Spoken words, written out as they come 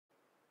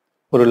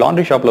ஒரு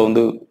லாண்ட்ரி ஷாப்பில்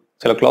வந்து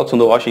சில கிளாத்ஸ்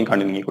வந்து வாஷிங்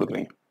காண்டி நீங்கள்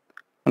கொடுக்குறீங்க.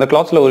 அந்த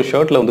கிளாத்ஸில் ஒரு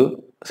ஷர்ட்டில் வந்து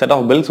செட்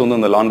ஆஃப் பில்ஸ் வந்து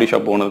அந்த லாண்ட்ரி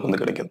ஷாப் ஓனருக்கு வந்து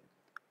கிடைக்குது.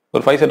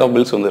 ஒரு 5 செட் ஆஃப்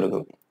பில்ஸ் வந்து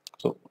இருக்குது.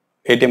 So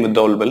ATM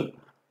withdrawal bill,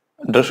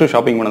 dress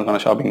shopping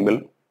பண்ணதுக்கான shopping bill,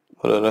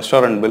 ஒரு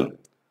restaurant bill,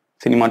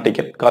 cinema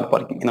ticket, car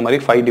parking, இந்த மாதிரி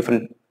 5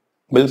 டிஃப்ரெண்ட்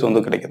பில்ஸ்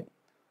வந்து கிடைக்குது.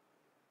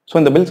 ஸோ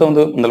இந்த பில்ஸை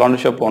வந்து இந்த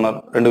லாண்ட்ரி ஷாப் ஓனர்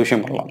 2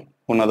 விஷயம் பண்ணலாம்.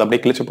 ஒன்று அதை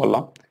அப்படியே கிழிச்சு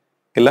போடலாம்,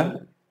 இல்லை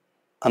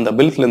அந்த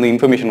பில்ஸ்லேருந்து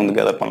இன்ஃபர்மேஷன் வந்து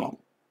கேதர் பண்ணலாம்.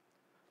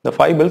 இந்த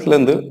 5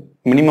 பில்ஸ்லேருந்து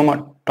மினிமமாக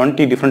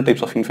 20 டிஃப்ரெண்ட்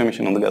டைப்ஸ் ஆஃப்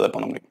இன்ஃபர்மேஷன் வந்து கேதர்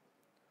பண்ண முடியும்.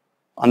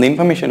 அந்த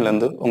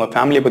இன்ஃபர்மேஷன்லேருந்து உங்கள்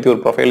ஃபேமிலியை பற்றி ஒரு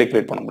ப்ரொஃபைலை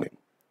கிரியேட் பண்ண முடியும்.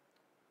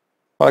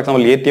 ஃபார்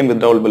எக்ஸாம்பிள் ஏடிஎம்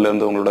வித்ட்ராவல்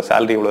பில்லேருந்து உங்களோட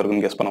சேலரி எவ்வளோ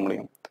இருக்குன்னு கெஸ் பண்ண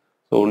முடியும்.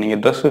 ஸோ நீங்கள்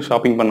ட்ரெஸ்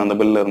ஷாப்பிங் பண்ண அந்த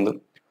பில்லேருந்து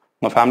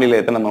உங்கள் ஃபேமிலியில்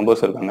எத்தனை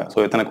மெம்பர்ஸ் இருக்காங்க, ஸோ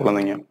எத்தனை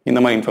குழந்தைங்க, இந்த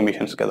மாதிரி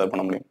இன்ஃபர்மேஷன்ஸ் கேதர்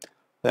பண்ண முடியும்.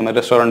 அதே மாதிரி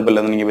ரெஸ்டாரண்ட்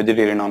பில்லேருந்து நீங்கள்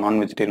வெஜிடேரியனா நான்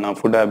வெஜிடேரியனா,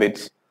 ஃபுட்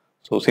ஹேபிட்ஸ்,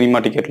 ஸோ சினிமா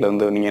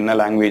டிக்கெட்லேருந்து நீங்கள் என்ன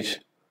லாங்குவேஜ்,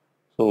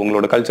 ஸோ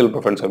உங்களோட கல்ச்சரல்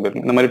ப்ரிஃபரன்ஸ் எப்படி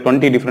இருக்கும், இந்த மாதிரி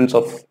 20 டிஃப்ரெண்ட்ஸ்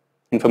ஆஃப்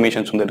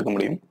இன்ஃபர்மேஷன்ஸ் வந்து எடுக்க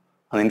முடியும்.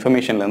 அந்த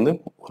இன்ஃபர்மேஷன்லேருந்து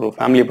ஒரு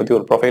ஃபேமிலியை பற்றி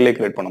ஒரு ப்ரொஃபைலே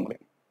கிரியேட் பண்ண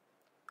முடியும்.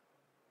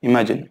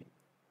 Imagine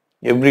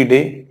every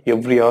day,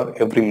 every hour,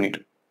 every minute,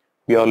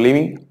 we are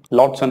leaving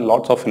lots and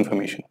lots of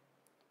information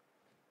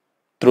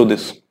through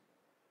this.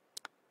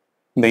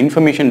 இந்த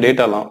இன்ஃபர்மேஷன்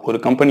டேட்டாலாம் ஒரு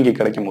கம்பெனிக்கு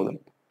கிடைக்கும் போது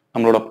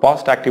நம்மளோட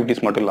பாஸ்ட்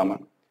ஆக்டிவிட்டிஸ் மட்டும் இல்லாமல்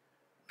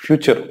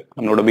ஃபியூச்சர்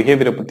நம்மளோட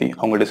பிஹேவியரை பற்றி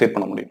அவங்க டிசைட்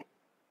பண்ண முடியும்.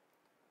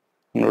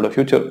 நம்மளோட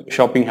ஃபியூச்சர்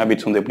ஷாப்பிங்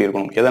ஹேபிட்ஸ் வந்து எப்படி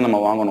இருக்கணும், எதை நம்ம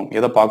வாங்கணும்,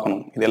 எதை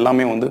பார்க்கணும், இது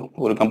எல்லாமே வந்து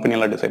ஒரு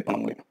கம்பெனியெல்லாம் டிசைட் பண்ண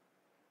முடியும்.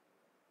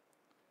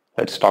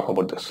 Let's talk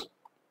about this.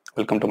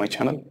 Welcome to my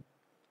channel,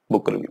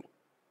 Book Review.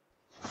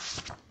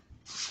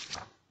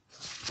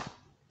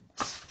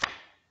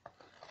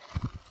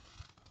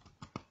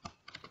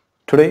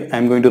 Today I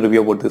am going to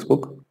review about this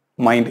book,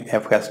 Mindf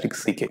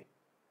 *CK.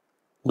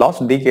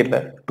 Last decade,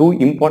 2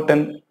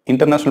 important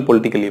international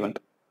political event.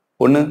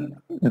 ஒன்று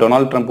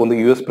டொனால்ட் ட்ரம்ப் வந்து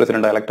யூஎஸ்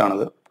பிரசிடென்ட் எலெக்ட்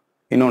ஆனது,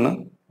 இன்னொன்று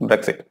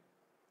BREXIT.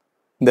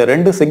 இந்த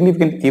 2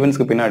 significant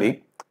ஈவெண்ட்ஸ்க்கு பின்னாடி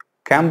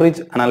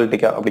Cambridge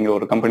Analytica அப்படிங்கிற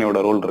ஒரு கம்பெனியோட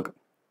role இருக்கு.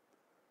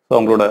 ஸோ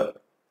அவங்களோட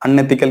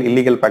unethical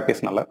illegal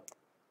ப்ராக்டிஸ்னால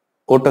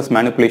voters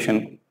manipulation,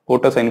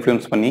 ஓட்டர்ஸை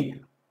influence பண்ணி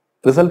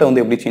ரிசல்ட்டை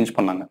வந்து எப்படி சேஞ்ச்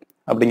பண்ணாங்க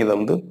அப்படிங்கிறத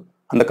வந்து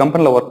அந்த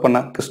கம்பெனியில் ஒர்க் பண்ண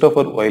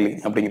கிறிஸ்டோஃபர் வைலி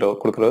அப்படிங்கிற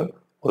கொடுக்குற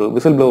ஒரு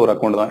விசில் ப்ளோவர்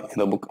அக்கௌண்ட் தான்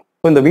இந்த புக்.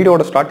 ஸோ இந்த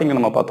வீடியோட ஸ்டார்டிங்கில்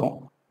நம்ம பார்த்தோம்,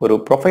 ஒரு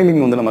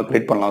ப்ரொஃபைலிங் வந்து நம்ம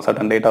கிரியேட் பண்ணலாம்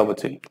சர்டன் டேட்டா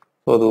வச்சு.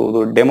 ஸோ அது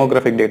ஒரு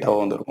டெமோகிராஃபிக்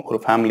டேட்டாவாக வந்து இருக்கும், ஒரு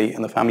ஃபேமிலி,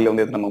 அந்த ஃபேமிலியில்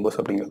வந்து எத்தனை மெம்பர்ஸ்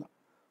அப்படிங்கிறது.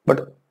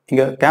 பட்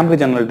இங்கே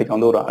கேம்பிரிட்ஜ் அனாலிட்டிகா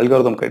வந்து ஒரு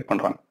அல்காரிதம் கிரியேட்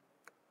பண்ணுறாங்க,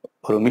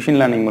 ஒரு மிஷின்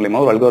லேர்னிங்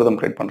மூலமா ஒரு அல்காரிதம்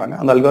கிரியேட் பண்ணுறாங்க.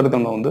 அந்த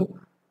அல்காரிதம் வந்து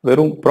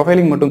வெறும்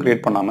ப்ரொஃபைலிங் மட்டும்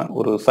கிரியேட் பண்ணாமல்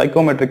ஒரு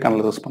சைக்கோமெட்ரிக்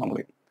அனாலிசிஸ் பண்ண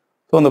முடியும்.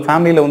 ஸோ அந்த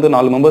ஃபேமிலியில் வந்து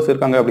 4 மெம்பர்ஸ்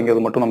இருக்காங்க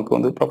அப்படிங்கிறது மட்டும் நமக்கு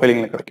வந்து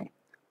ப்ரொஃபைலிங்கில் கிடைக்கும்.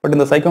 பட்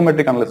இந்த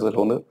சைக்கோமெட்ரிக்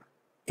அனாலிசிஸில் வந்து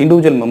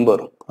இண்டிவிஜுவல்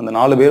மெம்பர், அந்த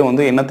 4 பேர்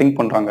வந்து என்ன திங்க்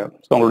பண்ணுறாங்க,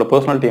 ஸோ அவங்களோட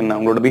பர்சனாலிட்டி என்ன,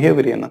 அவங்களோட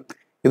பிஹேவியர் என்ன,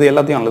 இது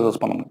எல்லாத்தையும் அனலைஸ்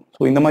பண்ணணும்.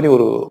 ஸோ இந்த மாதிரி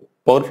ஒரு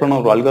பவர்ஃபுல்லான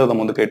ஒரு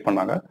அல்காரிதம் வந்து கிரியேட்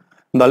பண்ணாங்க.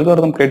 இந்த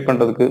அல்காரிதம் கிரியேட்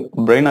பண்ணுறதுக்கு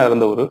பிரெயினாக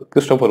இருந்த ஒரு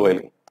கிறிஸ்டோஃபர்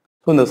வைலி.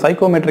 ஸோ இந்த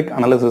சைக்கோமெட்ரிக்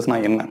அனாலிசிஸ்னா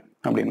என்ன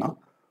அப்படின்னா,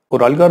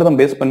 ஒரு அல்காரிதம்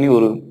பேஸ் பண்ணி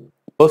ஒரு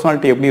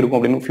பர்சனாலிட்டி எப்படி இருக்கும்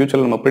அப்படின்னு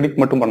ஃபியூச்சரில் நம்ம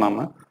ப்ரிடிக்ட் மட்டும்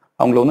பண்ணாமல்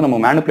அவங்கள வந்து நம்ம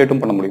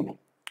மேனிப்புலேட்டும் பண்ண முடியும்.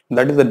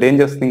 That is the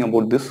dangerous thing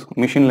about this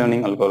machine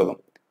learning algorithm.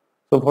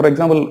 So for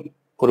example,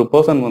 ஒரு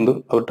பர்சன் வந்து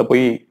அவர்கிட்ட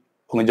போய்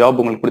உங்கள் ஜாப்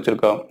உங்களுக்கு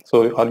பிடிச்சிருக்கா, so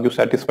are you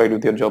satisfied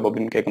with your job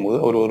அப்படின்னு கேட்கும்போது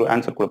அவர் ஒரு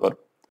ஆன்சர் கொடுப்பார்.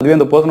 அதுவே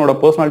அந்த பர்சனோட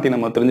பர்சனாலிட்டி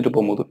நம்ம தெரிஞ்சுட்டு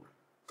போகும்போது,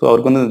 ஸோ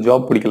அவருக்கு வந்து இந்த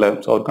ஜாப் பிடிக்கல,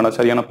 ஸோ அவருக்கான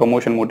சரியான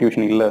ப்ரொமோஷன்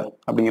மோட்டிவேஷன் இல்லை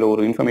அப்படிங்கிற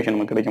ஒரு இன்ஃபர்மேஷன்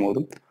நமக்கு கிடைக்கும்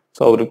போது,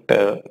 ஸோ அவர்கிட்ட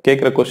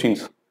கேட்குற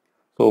கொஸ்டின்ஸ்,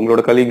 ஸோ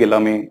உங்களோட கலீக்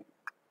எல்லாமே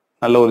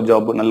நல்ல ஒரு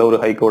ஜாப், நல்ல ஒரு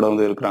ஹைக்கோட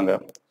வந்து இருக்கிறாங்க,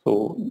 ஸோ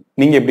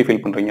நீங்கள் எப்படி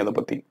ஃபீல் பண்ணுறீங்க அதை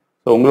பற்றி,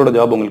 ஸோ உங்களோட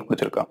ஜாப் உங்களுக்கு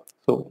பிடிச்சிருக்கா.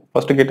 ஸோ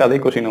ஃபஸ்ட்டு கேட்டு அதே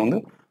கொஸ்டினை வந்து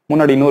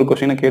முன்னாடி இன்னொரு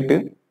கொஸ்டினை கேட்டு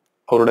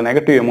அவரோட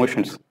நெகட்டிவ்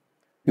எமோஷன்ஸ்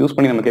யூஸ்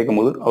பண்ணி நம்ம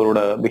கேட்கும்போது அவரோட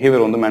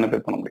பிஹேவியர் வந்து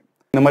மேனிபுலேட் பண்ண முடியும்.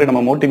 இந்த மாதிரி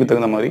நம்ம மோட்டிவ்க்கு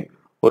தகுந்த மாதிரி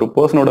ஒரு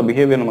பர்சனோட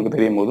பிஹேவியர் நமக்கு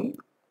தெரியும் போது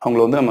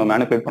அவங்கள வந்து நம்ம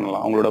மேனிபுலேட்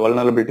பண்ணலாம். அவங்களோட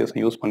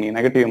வல்னரபிலிட்டிஸை யூஸ் பண்ணி,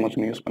 நெகட்டிவ்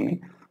எமோஷன் யூஸ் பண்ணி,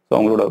 ஸோ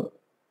அவங்களோட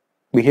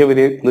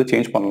பிஹேவியரே வந்து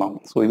சேஞ்ச் பண்ணலாம்.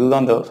 ஸோ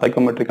இதுதான் இந்த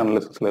சைக்கோமெட்ரிக்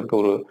அனாலிசிஸில் இருக்க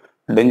ஒரு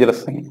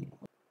டேஞ்சரஸ் திங்.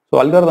 ஸோ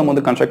அல்காரிதம்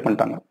வந்து கன்ஸ்ட்ரக்ட்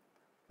பண்ணிட்டாங்க,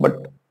 பட்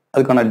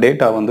அதுக்கான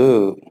டேட்டா வந்து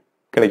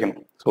கிடைக்கணும்.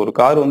 ஸோ ஒரு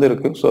கார் வந்து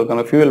இருக்குது, ஸோ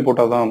அதுக்கான ஃபியூவல்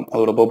போட்டால் தான்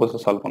அதோட பர்பஸை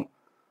சால்வ் பண்ணும்.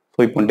 ஸோ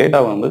இப்போ டேட்டா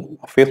வந்து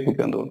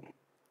ஃபேஸ்புக் வந்து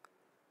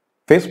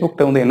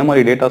ஃபேஸ்புக்கில் வந்து என்ன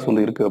மாதிரி டேட்டாஸ்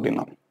வந்து இருக்குது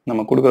அப்படின்னா,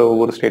 நம்ம கொடுக்குற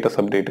ஒவ்வொரு ஸ்டேட்டஸ்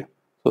அப்டேட்,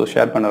 ஸோ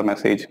ஷேர் பண்ணுற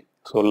message,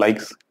 so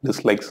likes,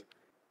 dislikes,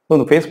 so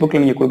இந்த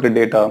ஃபேஸ்புக்கில் நீங்கள் கொடுக்குற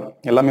டேட்டா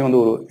எல்லாமே வந்து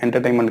ஒரு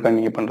என்டர்டைன்மெண்ட்காக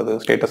நீங்கள் பண்ணுறது,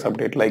 ஸ்டேட்டஸ்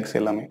அப்டேட், லைக்ஸ்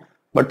எல்லாமே.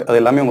 பட் அது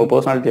எல்லாமே உங்கள்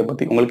பர்சனாலிட்டியை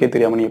பற்றி உங்களுக்கே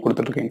தெரியாமல் நீங்கள்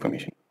கொடுத்துருக்க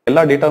இன்ஃபர்மேஷன்.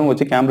 எல்லா டேட்டாவும்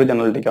வச்சு கேம்பிரிட்ஜ்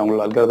அனாலிட்டிகா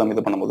அவங்களோட அல்காரிதம்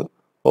இது பண்ணும்போது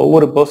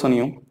ஒவ்வொரு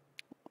பர்சனையும்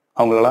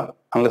அவங்களால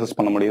அனலைசிஸ்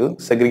பண்ண முடியுது,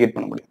 செக்ரிகேட்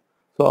பண்ண முடியும்.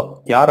 ஸோ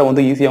யாரை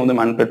வந்து ஈஸியாக வந்து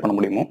மேனிபுலேட் பண்ண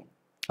முடியுமோ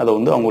அதை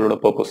வந்து அவங்களோட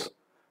பர்பஸ்.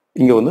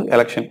 இங்கே வந்து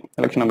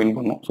எலெக்ஷனை வின்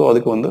பண்ணணும். ஸோ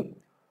அதுக்கு வந்து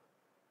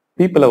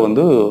பீப்புளை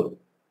வந்து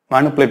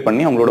மேனிப்புலேட்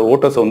பண்ணி அவங்களோட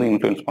ஓட்டர்ஸை வந்து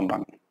இன்ஃப்ளூயன்ஸ்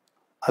பண்ணுறாங்க.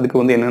 அதுக்கு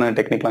வந்து என்னென்ன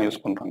டெக்னிக்லாம்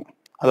யூஸ் பண்ணுறாங்க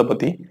அதை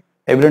பற்றி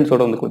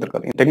எவிடன்ஸோட வந்து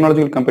கொடுத்துருக்காரு.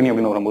 டெக்னாலஜிக்கல் கம்பெனி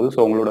அப்படின்னு வரும்போது, ஸோ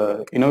அவங்களோட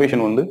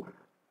இனோவேஷன் வந்து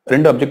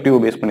 2 அப்ஜெக்டிவ்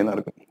பேஸ் பண்ணி தான்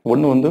இருக்குது.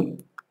 ஒன்று வந்து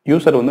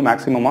யூசர் வந்து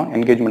மேக்ஸிமமாக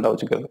என்கேஜ்மெண்ட்டாக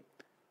வச்சுக்கிறது,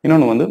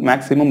 இன்னொன்று வந்து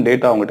மேக்ஸிமம்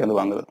டேட்டா அவங்ககிட்ட வந்து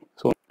வாங்குறது.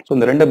 ஸோ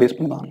இந்த 2 பேஸ்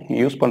பண்ணி தான்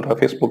நீங்கள் யூஸ் பண்ணுற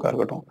ஃபேஸ்புக்காக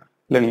இருக்கட்டும்,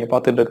 இல்லை நீங்கள்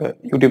பார்த்துட்டு இருக்க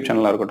யூடியூப்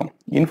சேனலாக இருக்கட்டும்,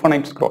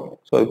 இன்ஃபனைட் ஸ்க்ரால்.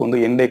 ஸோ அதுக்கு வந்து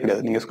எண்டே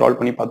கிடையாது, நீங்கள் ஸ்க்ரால்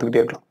பண்ணி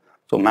பார்த்துக்கிட்டே இருக்கலாம்.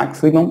 ஸோ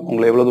மேக்ஸிமம்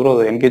உங்களை எவ்வளோ தூரம்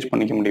அதை என்கேஜ்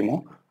பண்ணிக்க முடியுமோ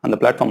அந்த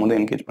பிளாட்ஃபார்ம் வந்து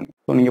என்கேஜ் பண்ணி.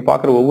 ஸோ நீங்கள்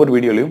பார்க்குற ஒவ்வொரு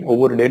வீடியோலையும்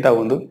ஒவ்வொரு டேட்டா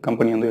வந்து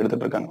கம்பெனி வந்து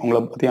எடுத்துகிட்டு இருக்காங்க, உங்களை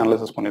பற்றி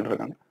அனலைசிஸ் பண்ணிட்டு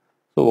இருக்காங்க.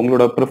 ஸோ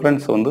உங்களோட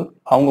ப்ரிஃபரன்ஸ் வந்து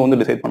அவங்க வந்து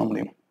டிசைட் பண்ண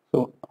முடியும். ஸோ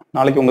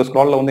நாளைக்கு உங்கள்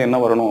ஸ்க்ராலில் வந்து என்ன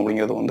வரணும்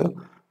அப்படிங்கிறது வந்து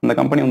அந்த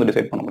கம்பெனி வந்து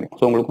டிசைட் பண்ண முடியும்.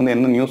 ஸோ உங்களுக்கு வந்து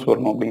என்ன நியூஸ்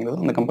வரணும் அப்படிங்கிறது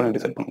அந்த கம்பெனி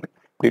டிசைட் பண்ண முடியும்.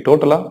 இப்படி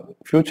டோட்டலாக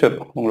ஃபியூச்சர்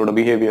உங்களோட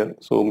பிஹேவியர்,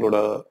 ஸோ உங்களோட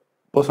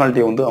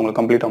பர்சனாலிட்டியை வந்து அவங்க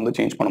கம்ப்ளீட்டாக வந்து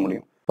சேஞ்ச் பண்ண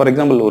முடியும். ஃபார்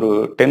எக்ஸாம்பிள், ஒரு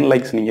 10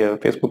 லைக்ஸ் நீங்கள்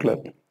ஃபேஸ்புக்கில்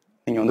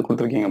நீங்கள் வந்து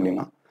கொடுத்துருக்கீங்க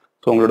அப்படின்னா,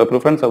 ஸோ உங்களோட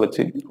ப்ரிஃபரன்ஸை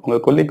வச்சு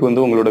உங்கள் கொல்லிக்கு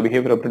வந்து உங்களோட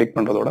பிஹேவியரை ப்ரெடிக்ட்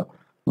பண்ணுறதோட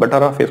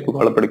பெட்டராக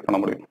ஃபேஸ்புக்கால் ப்ரெடிக்ட் பண்ண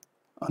முடியும்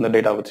அந்த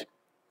டேட்டா வச்சு.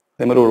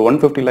 அதே மாதிரி ஒரு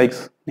 150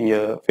 லைக்ஸ்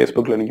நீங்கள்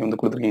ஃபேஸ்புக்கில் நீங்கள் வந்து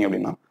கொடுத்துருக்கீங்க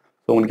அப்படின்னா,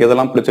 ஸோ உங்களுக்கு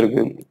எதெல்லாம்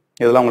பிடிச்சிருக்கு,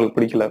 எதெல்லாம் உங்களுக்கு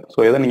பிடிக்கல, ஸோ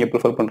எதை நீங்கள்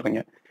ப்ரிஃபர் பண்ணுறீங்க,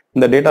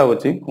 இந்த டேட்டா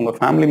வச்சு உங்கள்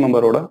ஃபேமிலி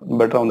மெம்பரோட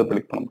பெட்டராக வந்து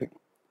ப்ரெடிக்ட் பண்ண முடியும்.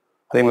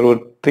 அதே மாதிரி ஒரு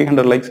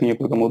 300 லைக்ஸ் நீங்கள்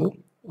கொடுக்கும்போது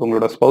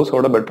உங்களோட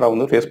ஸ்பௌஸோட பெட்டராக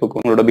வந்து ஃபேஸ்புக்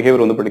உங்களோட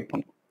பிஹேவியர் வந்து ப்ரெடிக்ட்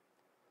பண்ணும்.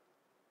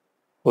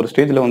 ஒரு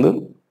ஸ்டேஜில் வந்து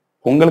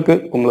உங்களுக்கு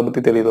உங்களை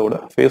பற்றி தெரியுதை விட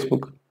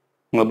ஃபேஸ்புக்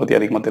உங்களை பற்றி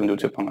அதிகமாக தெரிஞ்சு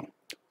வச்சுருப்பாங்க.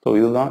 ஸோ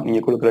இதுதான்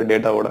நீங்கள் கொடுக்குற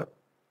டேட்டாவோட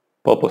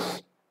பர்பஸ்.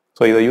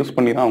 ஸோ இதை யூஸ்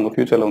பண்ணி தான் அவங்க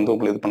ஃபியூச்சரில் வந்து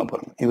உங்களை இது பண்ண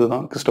போகிறாங்க.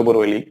 இதுதான் கிறிஸ்டோபர்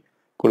வைலி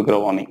கொடுக்குற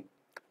வார்னிங்.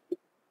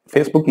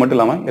 ஃபேஸ்புக் மட்டும்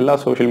இல்லாமல் எல்லா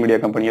சோஷியல் மீடியா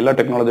கம்பெனி, எல்லா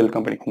டெக்னாலஜிக்கல்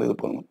கம்பெனிக்கு வந்து இது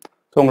பண்ணணும்.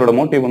 ஸோ உங்களோட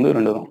மோட்டிவ் வந்து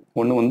 2 தான்.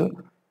 ஒன்று வந்து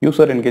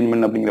யூசர்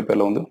என்கேஜ்மெண்ட் அப்படிங்கிற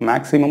பேரில் வந்து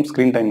மேக்ஸிமம்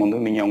ஸ்க்ரீன் டைம் வந்து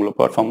நீங்கள் அவங்களோட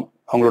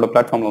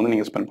பிளாட்ஃபார்மில் வந்து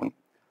நீங்கள் ஸ்பெண்ட் பண்ணணும்.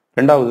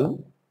 2வது,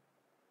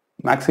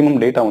 மேக்ஸிமம்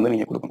டேட்டா வந்து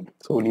நீங்கள் கொடுக்கணும்.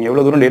 ஸோ நீங்கள்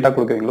எவ்வளோ தூரம் டேட்டா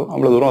கொடுக்குறீங்களோ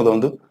அவ்வளோ தூரம் அதை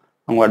வந்து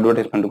அவங்க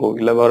அட்வர்டைஸ்மெண்ட்டுக்கோ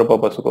இல்லை வேறு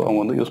பர்பஸுக்கோ அவங்க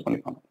வந்து யூஸ்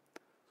பண்ணிப்பாங்க.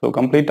 ஸோ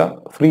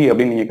கம்ப்ளீட்டாக ஃப்ரீ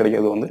அப்படின்னு நீங்கள்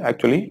கிடைக்கிறது வந்து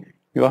actually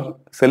you are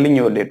selling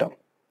your data.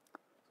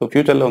 So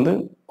ஃபியூச்சரில் வந்து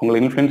உங்களை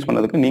இன்ஃப்ளூயன்ஸ்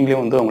பண்ணதுக்கு நீங்களே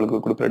வந்து அவங்களுக்கு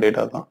கொடுக்குற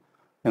டேட்டா தான்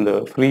இந்த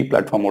ஃப்ரீ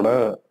பிளாட்ஃபார்மோட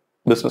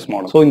பிஸ்னஸ்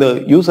மாடல். ஸோ இந்த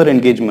user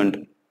engagement,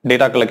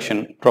 data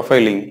collection,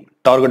 profiling,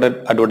 targeted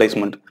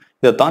advertisement,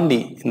 இதை தாண்டி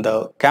இந்த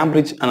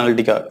கேம்பிரிட்ஜ்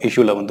அனாலிட்டிகா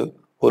இஷ்யூவில் வந்து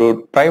ஒரு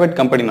ப்ரைவேட்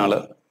கம்பெனினால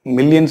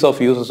மில்லியன்ஸ்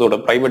ஆஃப் யூசர்ஸோட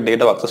ப்ரைவேட்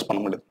டேட்டாவை அக்சஸ் பண்ண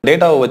முடியுது.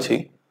 டேட்டாவை வச்சு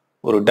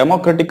ஒரு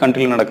டெமோக்ராட்டிக்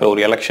கண்ட்ரியில் நடக்கிற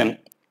ஒரு எலெக்ஷன்,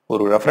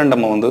 ஒரு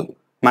ரெஃபரண்டமை வந்து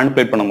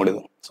மேனிப்புலேட் பண்ண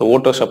முடியுது. So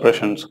voter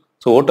suppressions,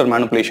 so voter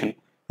manipulation,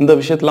 இந்த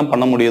விஷயத்தெல்லாம்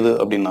பண்ண முடியுது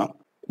அப்படின்னா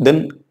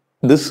then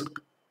this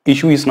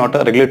issue is not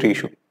a regulatory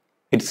issue,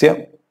 it's a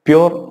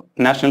pure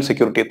national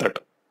security threat.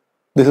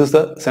 This is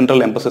the central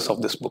emphasis of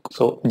this book.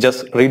 So just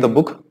read the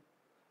book,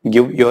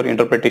 give your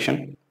interpretation,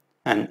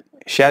 and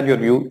share your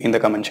view in the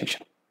comment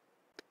section.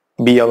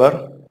 Be aware,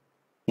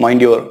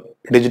 mind your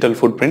digital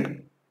footprint,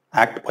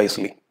 act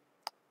wisely.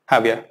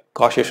 Have a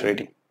cautious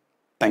rating.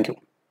 Thank you.